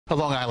A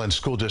Long Island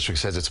school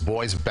district says its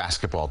boys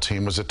basketball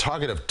team was a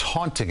target of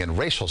taunting and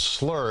racial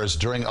slurs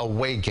during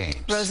away games.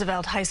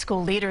 Roosevelt High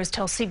School leaders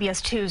tell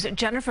CBS 2's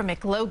Jennifer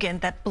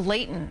McLogan that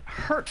blatant,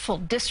 hurtful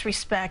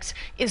disrespect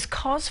is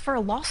cause for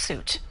a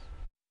lawsuit.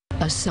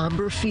 A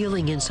somber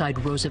feeling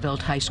inside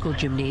Roosevelt High School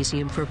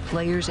gymnasium for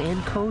players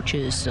and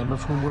coaches, some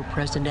of whom were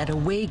present at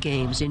away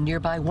games in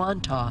nearby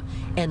Wantagh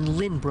and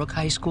Lynbrook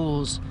high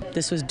schools.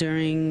 This was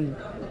during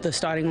the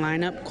starting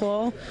lineup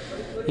call.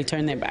 They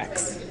turned their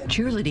backs.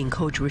 Cheerleading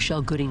coach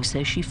Rochelle Gooding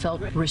says she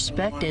felt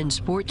respect and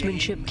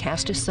sportsmanship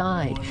cast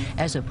aside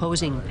as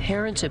opposing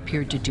parents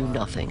appeared to do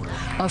nothing.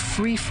 A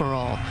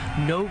free-for-all,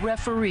 no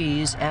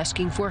referees,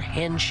 asking for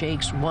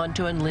handshakes,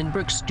 Wantagh and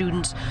Lynbrook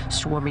students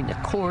swarming the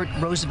court.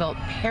 Roosevelt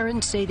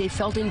parents say they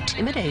felt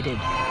intimidated.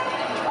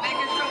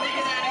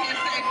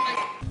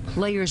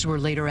 Players were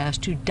later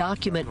asked to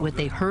document what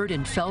they heard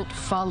and felt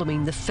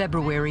following the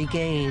February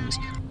games.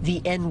 The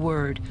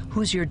N-word,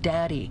 who's your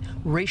daddy,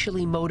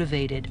 racially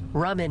motivated,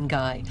 ramen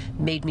guy,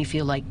 made me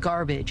feel like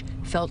garbage,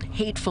 felt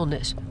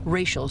hatefulness,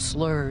 racial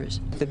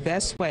slurs. The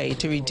best way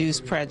to reduce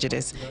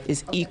prejudice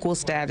is equal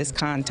status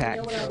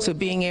contact, so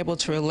being able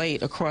to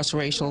relate across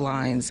racial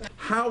lines.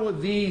 How are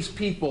these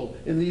people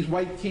in these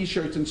white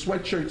t-shirts and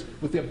sweatshirts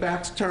with their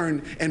backs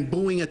turned and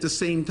booing at the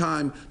same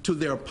time to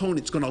their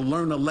opponents going to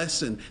learn a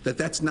lesson that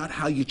that's not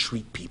how you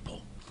treat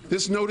people?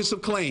 This notice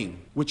of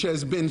claim, which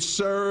has been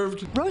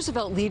served.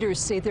 Roosevelt leaders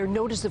say their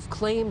notice of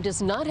claim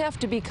does not have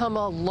to become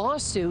a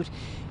lawsuit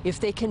if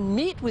they can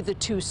meet with the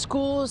two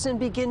schools and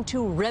begin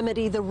to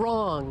remedy the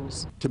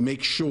wrongs. To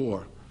make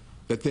sure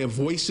that their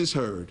voice is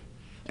heard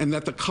and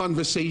that the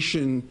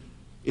conversation,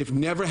 if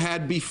never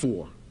had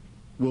before,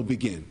 will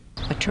begin.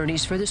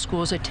 Attorneys for the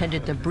schools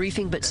attended the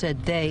briefing but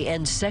said they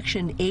and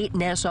Section 8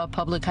 Nassau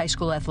Public High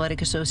School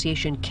Athletic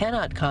Association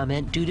cannot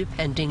comment due to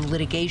pending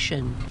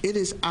litigation. It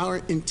is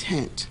our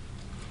intent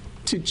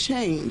to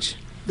change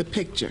the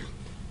picture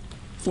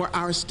for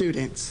our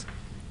students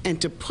and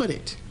to put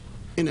it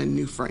in a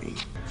new frame.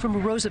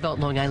 From Roosevelt,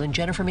 Long Island,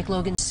 Jennifer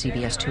McLogan,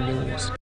 CBS 2 News.